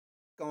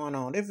Going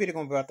on? This video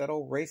gonna be about that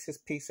old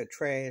racist piece of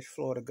trash,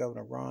 Florida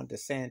Governor Ron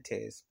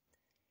DeSantis.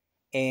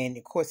 And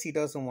of course, he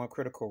doesn't want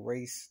critical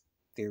race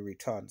theory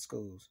taught in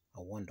schools. I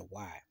wonder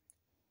why.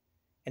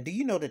 And do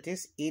you know that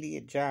this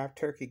idiot jive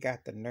turkey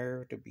got the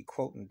nerve to be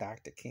quoting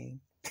Dr. King?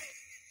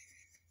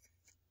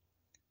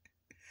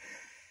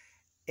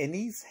 And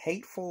these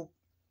hateful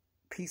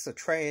piece of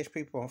trash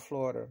people in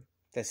Florida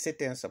that sit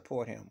there and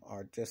support him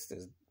are just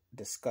as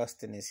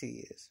disgusting as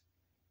he is.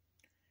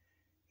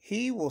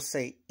 He will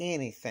say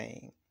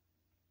anything.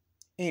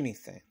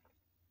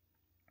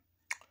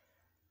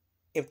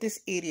 If this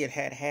idiot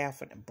had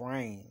half of the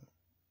brain,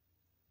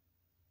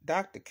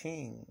 Dr.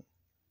 King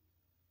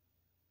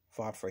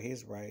fought for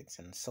his rights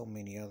and so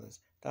many others.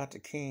 Dr.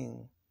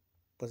 King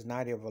was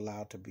not ever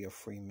allowed to be a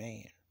free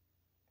man.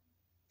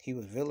 He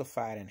was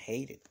vilified and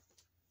hated.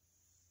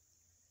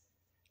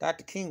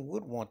 Dr. King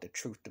would want the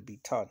truth to be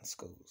taught in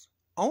schools.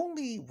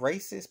 Only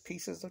racist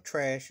pieces of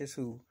trashes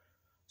who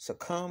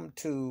succumb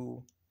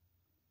to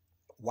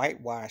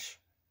whitewash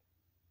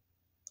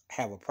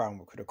have a problem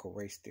with critical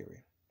race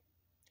theory.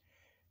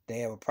 They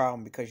have a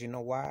problem because you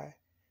know why?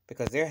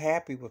 Because they're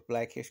happy with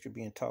Black history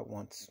being taught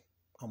once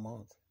a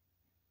month.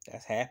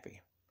 That's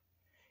happy.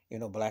 You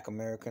know, Black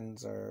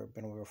Americans are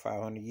been over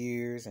 500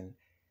 years and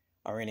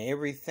are in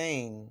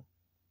everything,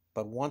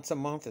 but once a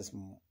month is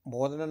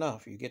more than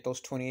enough. You get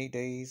those 28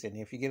 days, and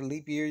if you get a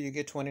leap year, you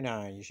get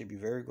 29. You should be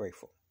very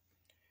grateful.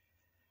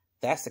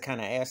 That's the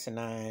kind of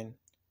asinine,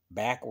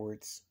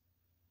 backwards,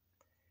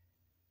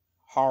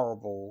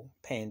 horrible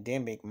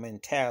pandemic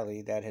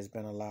mentality that has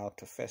been allowed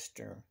to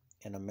fester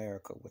in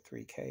America with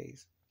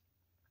 3Ks.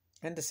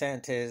 And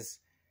DeSantis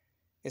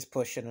is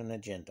pushing an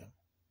agenda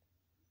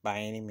by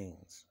any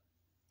means,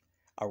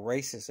 a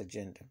racist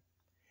agenda.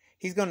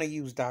 He's going to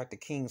use Dr.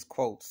 King's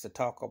quotes to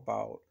talk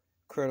about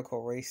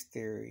critical race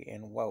theory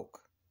and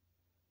woke.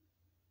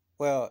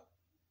 Well,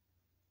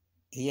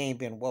 he ain't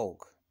been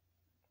woke.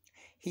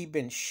 He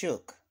been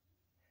shook,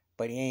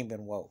 but he ain't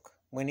been woke.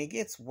 When he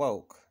gets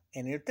woke,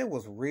 and if there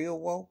was real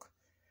woke,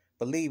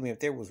 believe me, if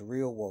there was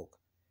real woke,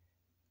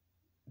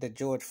 the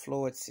George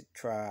Floyd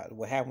trial,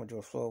 what happened with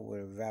George Floyd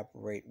would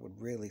evaporate, would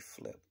really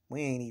flip.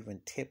 We ain't even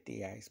tipped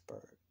the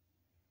iceberg.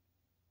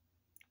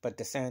 But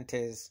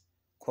DeSantis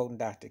quoting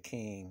Dr.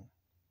 King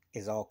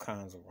is all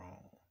kinds of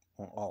wrong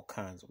on all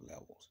kinds of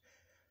levels.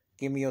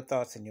 Give me your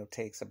thoughts and your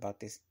takes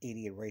about this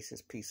idiot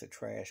racist piece of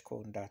trash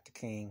quoting Dr.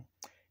 King,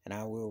 and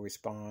I will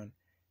respond.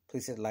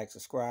 Please hit like,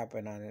 subscribe,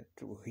 and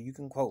you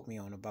can quote me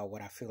on about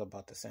what I feel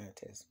about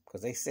DeSantis,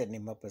 because they setting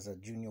him up as a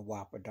junior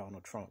whopper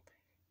Donald Trump.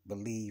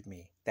 Believe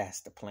me,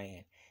 that's the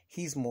plan.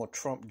 He's more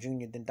Trump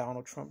Jr. than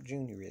Donald Trump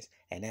Jr. is,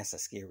 and that's a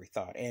scary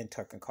thought. And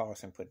Tucker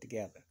Carlson put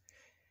together.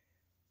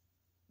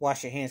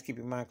 Wash your hands, keep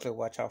your mind clear,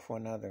 watch out for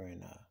another,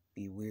 and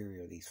be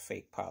wary of these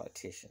fake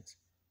politicians.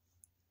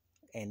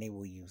 And they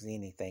will use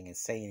anything and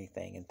say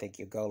anything and think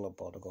you're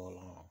gullible to go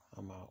along.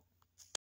 I'm out.